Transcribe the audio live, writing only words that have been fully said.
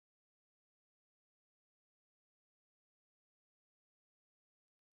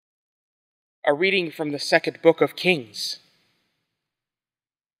A reading from the second book of Kings.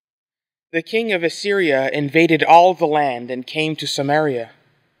 The king of Assyria invaded all the land and came to Samaria.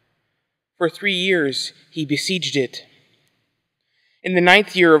 For 3 years he besieged it. In the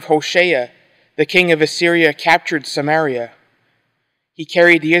 9th year of Hoshea, the king of Assyria captured Samaria. He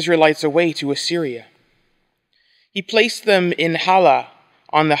carried the Israelites away to Assyria. He placed them in Halah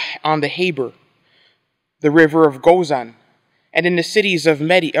on the Habor, the river of Gozan, and in the cities of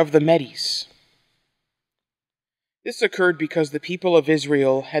the Medes. This occurred because the people of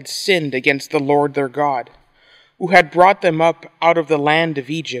Israel had sinned against the Lord their God, who had brought them up out of the land of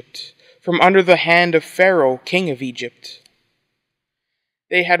Egypt, from under the hand of Pharaoh, king of Egypt.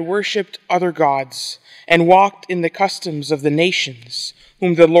 They had worshipped other gods and walked in the customs of the nations,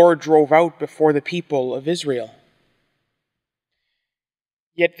 whom the Lord drove out before the people of Israel.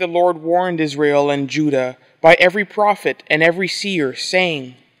 Yet the Lord warned Israel and Judah by every prophet and every seer,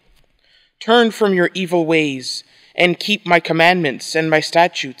 saying, "Turn from your evil ways, and keep my commandments and my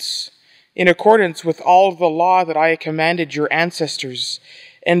statutes, in accordance with all the law that I commanded your ancestors,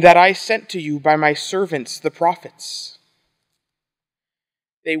 and that I sent to you by my servants the prophets."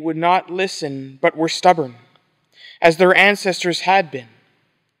 They would not listen, but were stubborn, as their ancestors had been,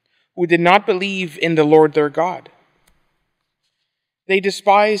 who did not believe in the Lord their God. They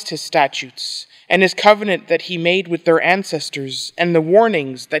despised his statutes and his covenant that he made with their ancestors and the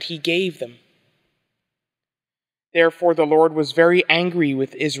warnings that he gave them. Therefore the Lord was very angry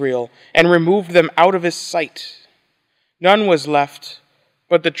with Israel and removed them out of his sight. None was left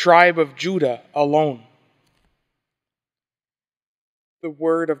but the tribe of Judah alone. The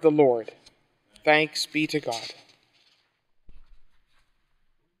word of the Lord. Thanks be to God.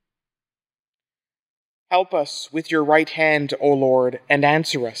 Help us with your right hand, O Lord, and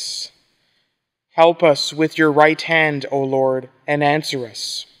answer us. Help us with your right hand, O Lord, and answer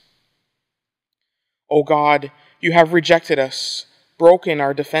us. O God, you have rejected us, broken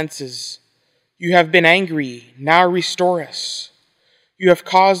our defenses. You have been angry, now restore us. You have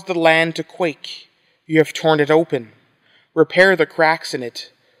caused the land to quake. You have torn it open. Repair the cracks in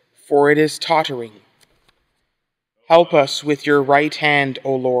it, for it is tottering. Help us with your right hand,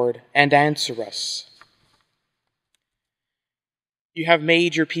 O Lord, and answer us. You have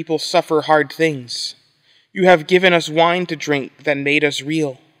made your people suffer hard things. You have given us wine to drink that made us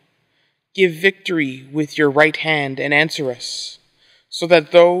reel. Give victory with your right hand and answer us, so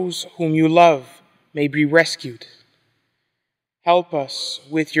that those whom you love may be rescued. Help us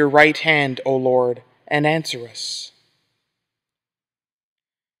with your right hand, O Lord, and answer us.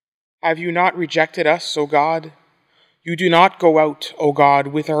 Have you not rejected us, O God? You do not go out, O God,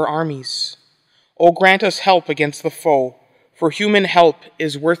 with our armies. O grant us help against the foe, for human help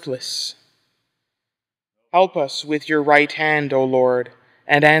is worthless. Help us with your right hand, O Lord,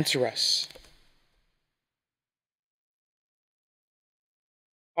 and answer us.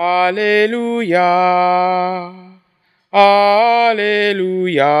 Alleluia,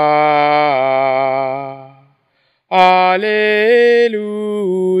 Alleluia, Alleluia,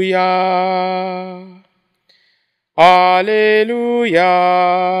 Alleluia,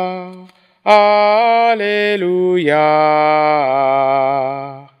 Alleluia,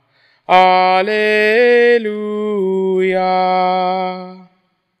 Alleluia.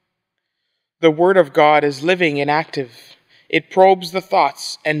 The Word of God is living and active. It probes the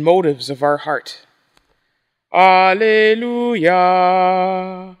thoughts and motives of our heart. Alleluia,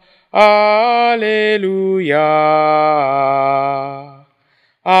 Alleluia,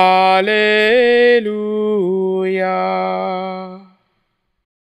 Alleluia.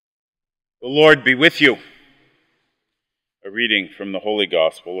 The Lord be with you. A reading from the Holy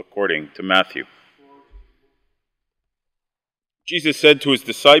Gospel according to Matthew. Jesus said to his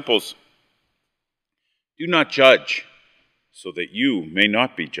disciples, "Do not judge, so that you may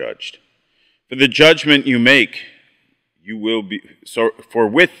not be judged. For the judgment you make, for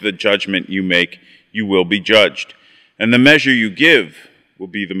with the judgment you make, you will be judged, and the measure you give will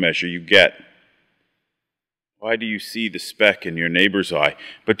be the measure you get. Why do you see the speck in your neighbor's eye,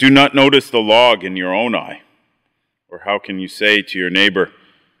 but do not notice the log in your own eye? Or how can you say to your neighbor,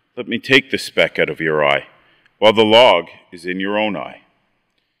 'Let me take the speck out of your eye,' while the log is in your own eye?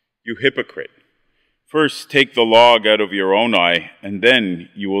 You hypocrite! First take the log out of your own eye, and then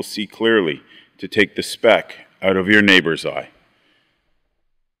you will see clearly to take the speck out of your neighbor's eye."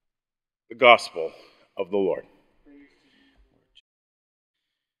 The Gospel of the Lord.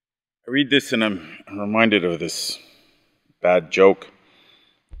 I read this and I'm reminded of this bad joke.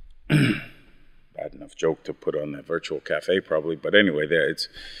 Bad enough joke to put on the virtual cafe probably, but anyway, it's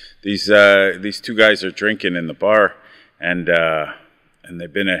these two guys are drinking in the bar, and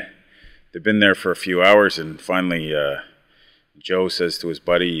they've been they've been there for a few hours, and finally Joe says to his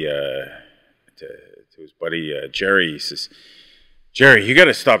buddy, Jerry, he says, "Jerry, you got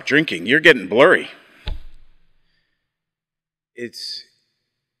to stop drinking. You're getting blurry." It's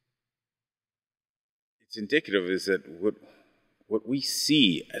indicative is that what we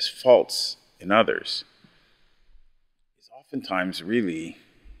see as faults in others is oftentimes really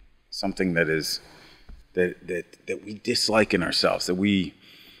something that is that we dislike in ourselves, that we,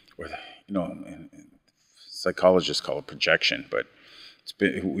 or and psychologists call it projection, but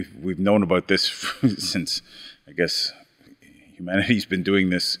we've known about this since, I guess, humanity's been doing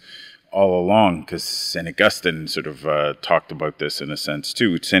this all along, because St. Augustine sort of talked about this in a sense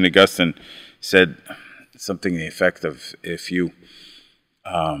too. St. Augustine said something to the effect of, if you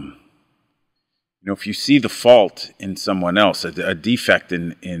see the fault in someone else, a defect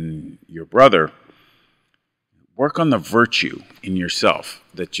in your brother, work on the virtue in yourself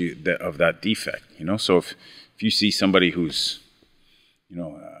of that defect. So if you see somebody who's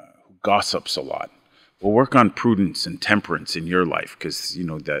who gossips a lot, well, work on prudence and temperance in your life, because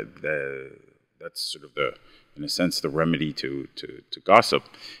that's sort of in a sense, the remedy to gossip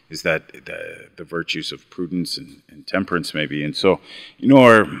is that the virtues of prudence and temperance, maybe. And so,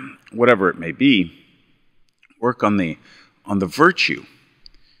 or whatever it may be, work on the virtue.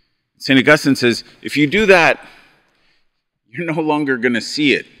 St. Augustine says, if you do that, you're no longer going to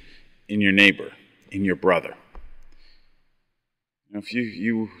see it in your neighbor, in your brother. If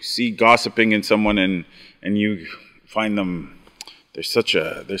you see gossiping in someone and you find them, there's such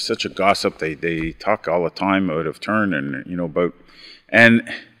a gossip, they talk all the time out of turn, and about, and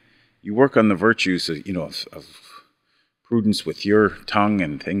you work on the virtues of prudence with your tongue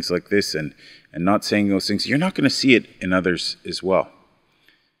and things like this, and not saying those things, you're not going to see it in others as well,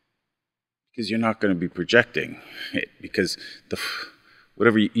 because you're not going to be projecting it, because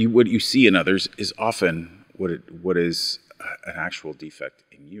what you see in others is often what is an actual defect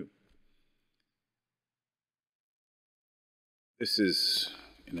in you. This is,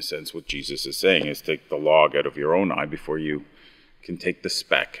 in a sense, what Jesus is saying, is take the log out of your own eye before you can take the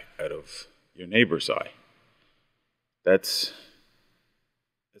speck out of your neighbor's eye. That's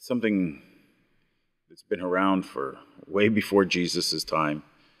something that's been around for way before Jesus' time.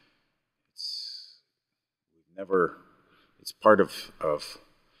 It's part of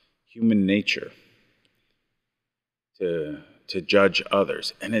human nature to judge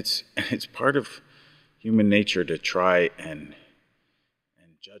others, and it's part of human nature to try and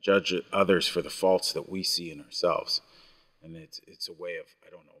judge others for the faults that we see in ourselves. And it's a way of,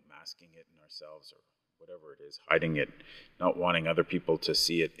 masking it in ourselves, or whatever it is, hiding it, not wanting other people to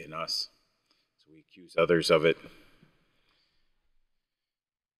see it in us. So we accuse others of it.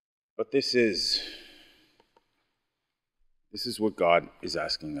 But this is what God is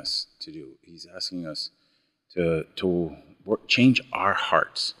asking us to do. He's asking us to change our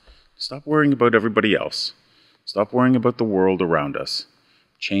hearts. Stop worrying about everybody else. Stop worrying about the world around us.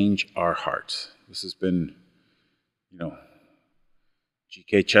 Change our hearts. This has been,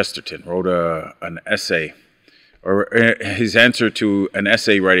 G.K. Chesterton wrote an essay, or his answer to an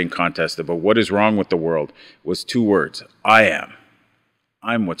essay writing contest about what is wrong with the world was 2 words: I am.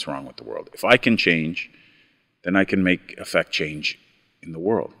 I'm what's wrong with the world. If I can change, then I can affect change in the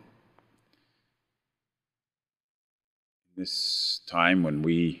world. This time when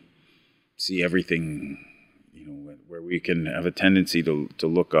we see everything, where we can have a tendency to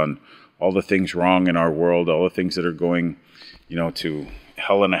look on all the things wrong in our world, all the things that are going, to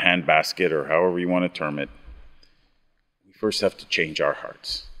hell in a handbasket, or however you want to term it, we first have to change our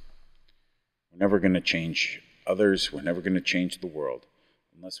hearts. We're never going to change others. We're never going to change the world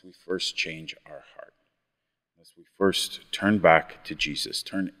unless we first change our heart. Unless we first turn back to Jesus,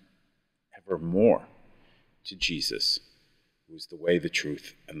 turn ever more to Jesus, who is the way, the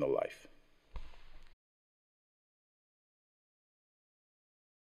truth, and the life.